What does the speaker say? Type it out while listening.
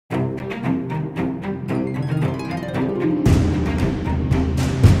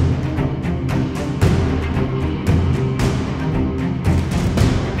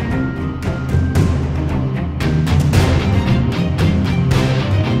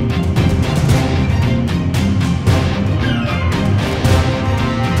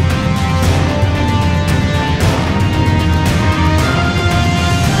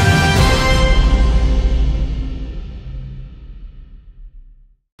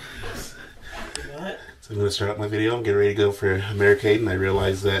So I'm going to start out my video. I'm getting ready to go for Americade, and I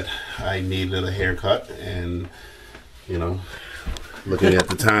realized that I needed a haircut. And, you know, looking at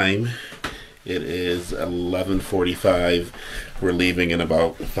the time, it is 11:45. We're leaving in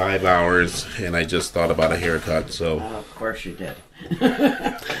about 5 hours, and I just thought about a haircut. So, of course you did.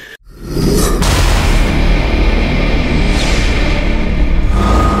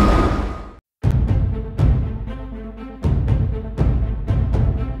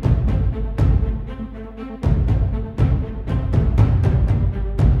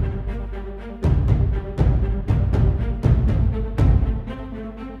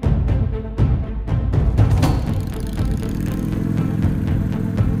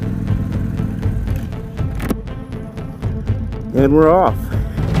 and we're off.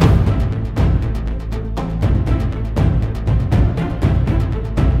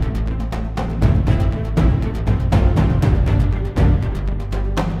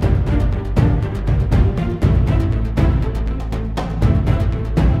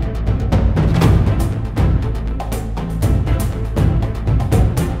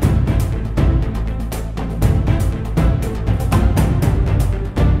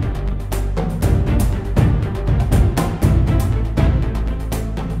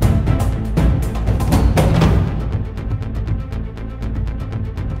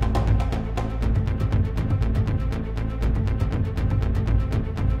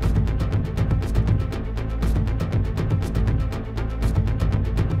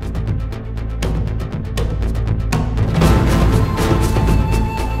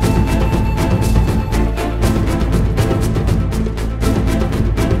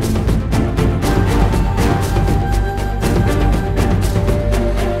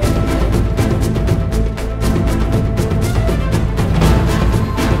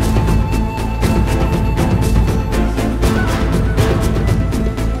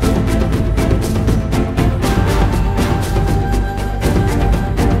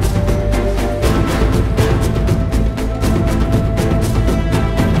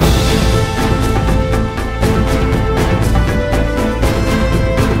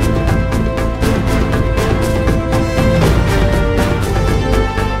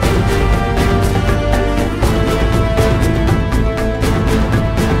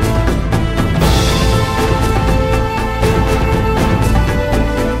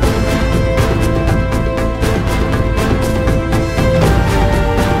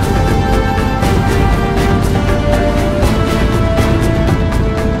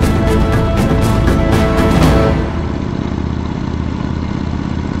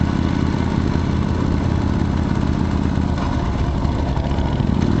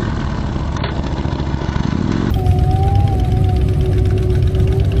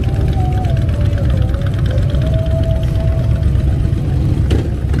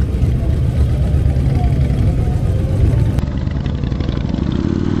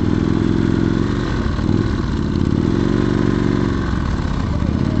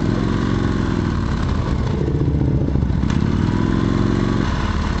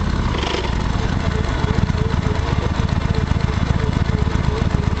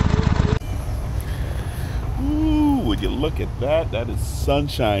 Would you look at that? That is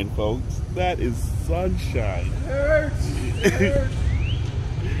sunshine, folks. That is sunshine. It hurts. It hurts.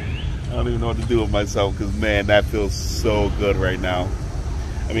 I don't even know what to do with myself because, man, that feels so good right now.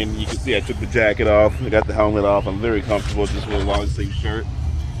 I mean, you can see I took the jacket off. I got the helmet off. I'm very comfortable just with a long sleeve shirt.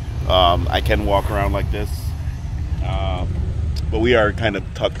 I can walk around like this. But we are kind of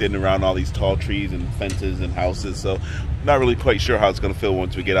tucked in around all these tall trees and fences and houses. So not really quite sure how it's going to feel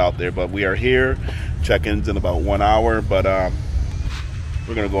once we get out there. But we are here. Check-in's in about 1 hour. But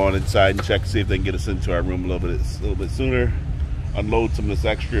we're going to go on inside and check, see if they can get us into our room a little bit sooner. Unload some of this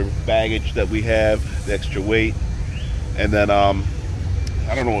extra baggage that we have, the extra weight. And then, I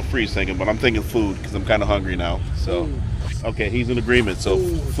don't know what Free's thinking, but I'm thinking food because I'm kind of hungry now. So, okay, he's in agreement. So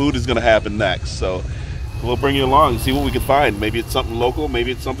food is going to happen next. So we'll bring you along and see what we can find. Maybe it's something local,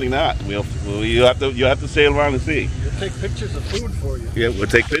 maybe it's something not. You'll have to stay around and see. We'll take pictures of food for you. Yeah, we'll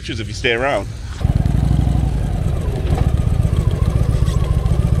take pictures if you stay around.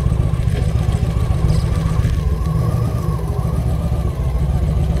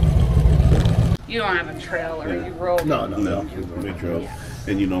 You don't have a trailer, you roll. No, we drove. Yeah.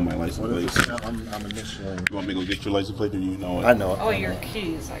 And you know my license plate. I'm initially. You want me to go get your license plate, or you know it? I know it. Oh, your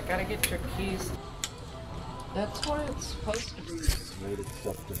keys. I gotta get your keys. That's what it's supposed to be. Rate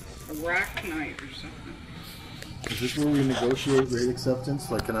acceptance. A rack night or something. Is this where we negotiate rate acceptance?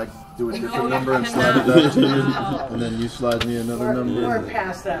 Like, can I do a different number and slide it back to you, and then you slide me another number? We're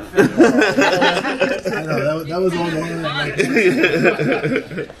past that. I know, that was on one.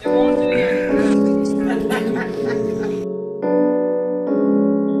 There won't be any.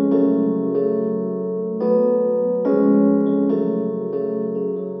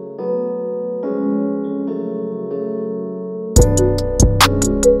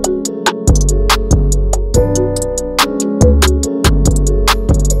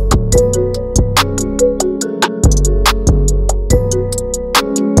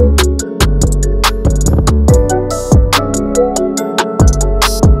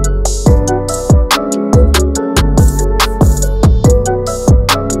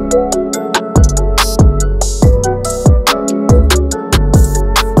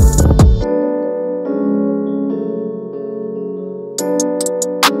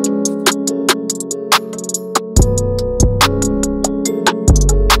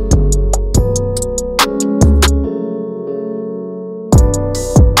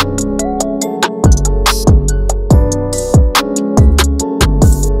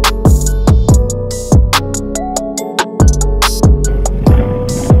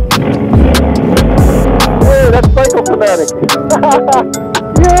 fanatic.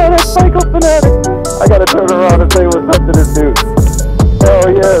 Yeah, that's Psycho Fanatic. I gotta turn around and say what's up to this dude.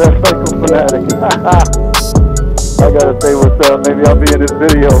 Hell yeah, that's Psycho Fanatic. I gotta say what's up. Maybe I'll be in this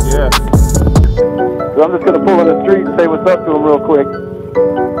video. Yeah. So I'm just gonna pull in the street and say what's up to him real quick.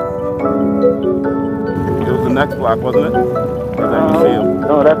 It was the next block, wasn't it? Or that you see him?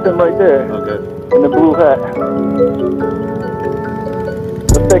 No, that's him right there. Okay. In the blue hat.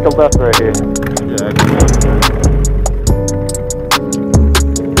 Let's take a left right here. Yeah, I can.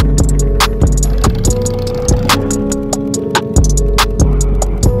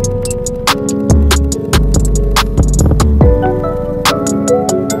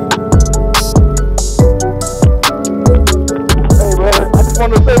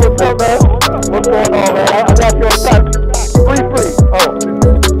 What's going on, man? I got you on time. Free. Oh,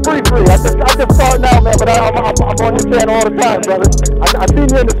 free. I just saw it now, man, but I'm on your channel all the time, brother. I seen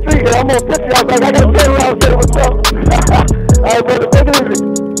you in the street, and I'm gonna pitch you. I was like, I gotta turn around and say what's up. All right, brother, take it easy.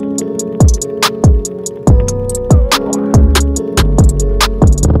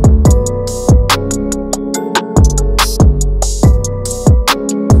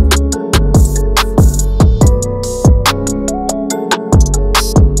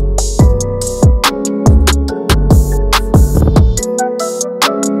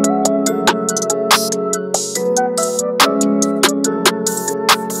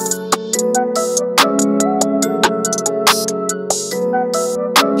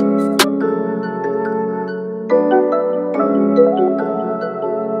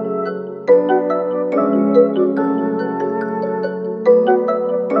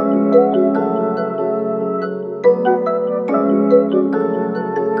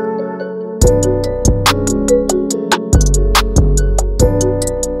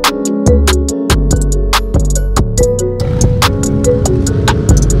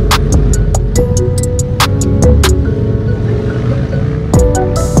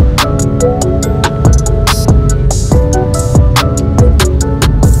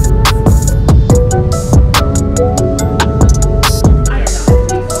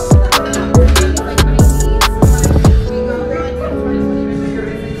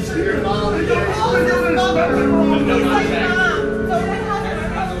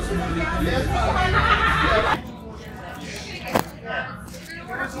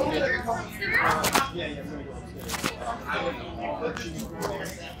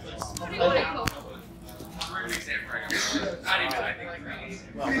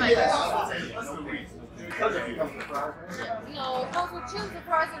 No, Taco Chill's the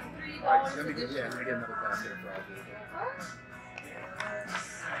price of $3. Let me get another basket of fries.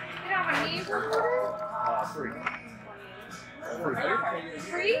 You have a name for order? Free.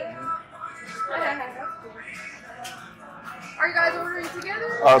 Free? Are you guys ordering together?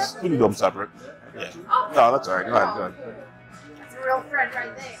 We can do them separate. Yeah. Oh. No, that's all right. Go ahead. That's a real friend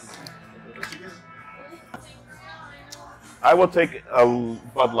right there. I will take a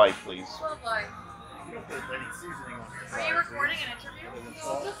Bud Light, please. Bud Light. Are you recording an interview?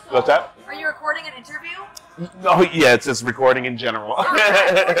 What's that? Are you recording an interview? No, yeah, it's just recording in general. Oh,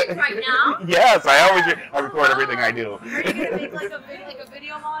 you're recording right now? Yes, I record everything I do. Are you gonna make like a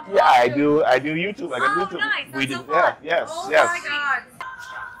video montage? Yeah, I do YouTube. I got YouTube. Nice. We That's do. so fun. Yeah, yes. Oh my god.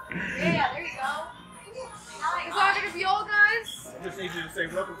 Yeah, there you go. Is that gonna be all, guys? I just need you to say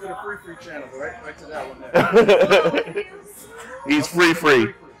welcome to the free channel, right to that one there. He's free.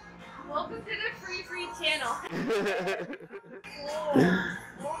 Welcome to the free channel. Cool.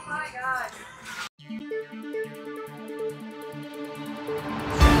 Oh my god.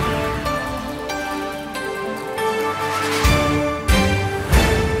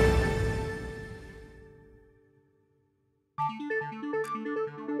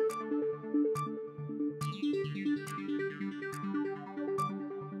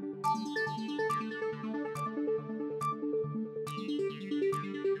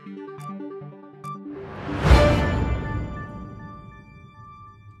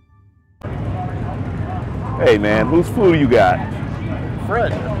 Hey man, whose flu you got?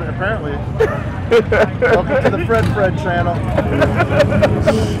 Fred, apparently. Welcome to the Fred channel.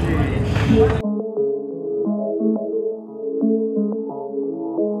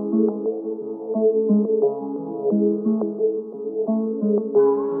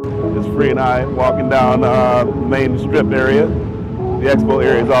 It's Free and I walking down the main strip area. The expo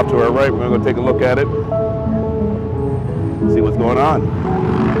area is off to our right. We're going to take a look at it. See what's going on.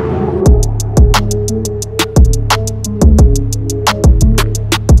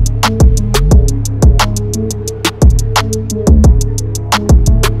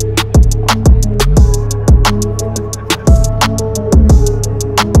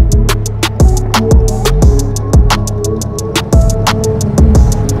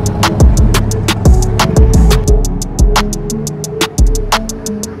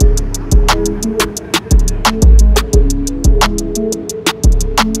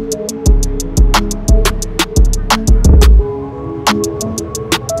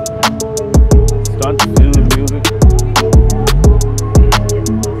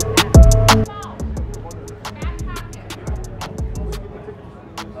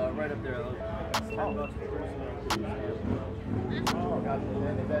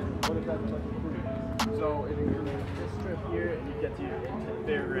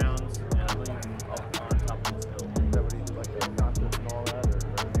 fairgrounds, and I live up on top of this hill. Is that where you do like the concerts and all that, or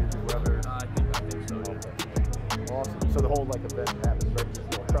music, whatever? I think so. Yeah. Awesome. So the whole like event happens right in this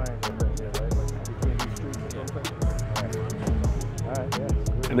little triangle thing here, right? Like between these streets or something? All right,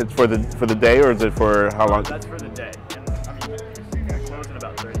 yeah. And it's for the day, or is it for how long? That's for the day. And I mean, you're gonna close in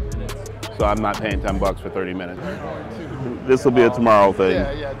about 30 minutes. So I'm not paying $10 for 30 minutes. This will be a tomorrow thing.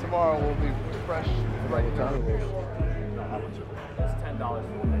 Yeah, tomorrow we'll be fresh right in time. It's $10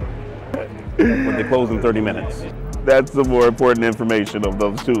 for the day. When they close in 30 minutes. That's the more important information of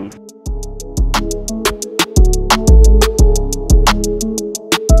those two.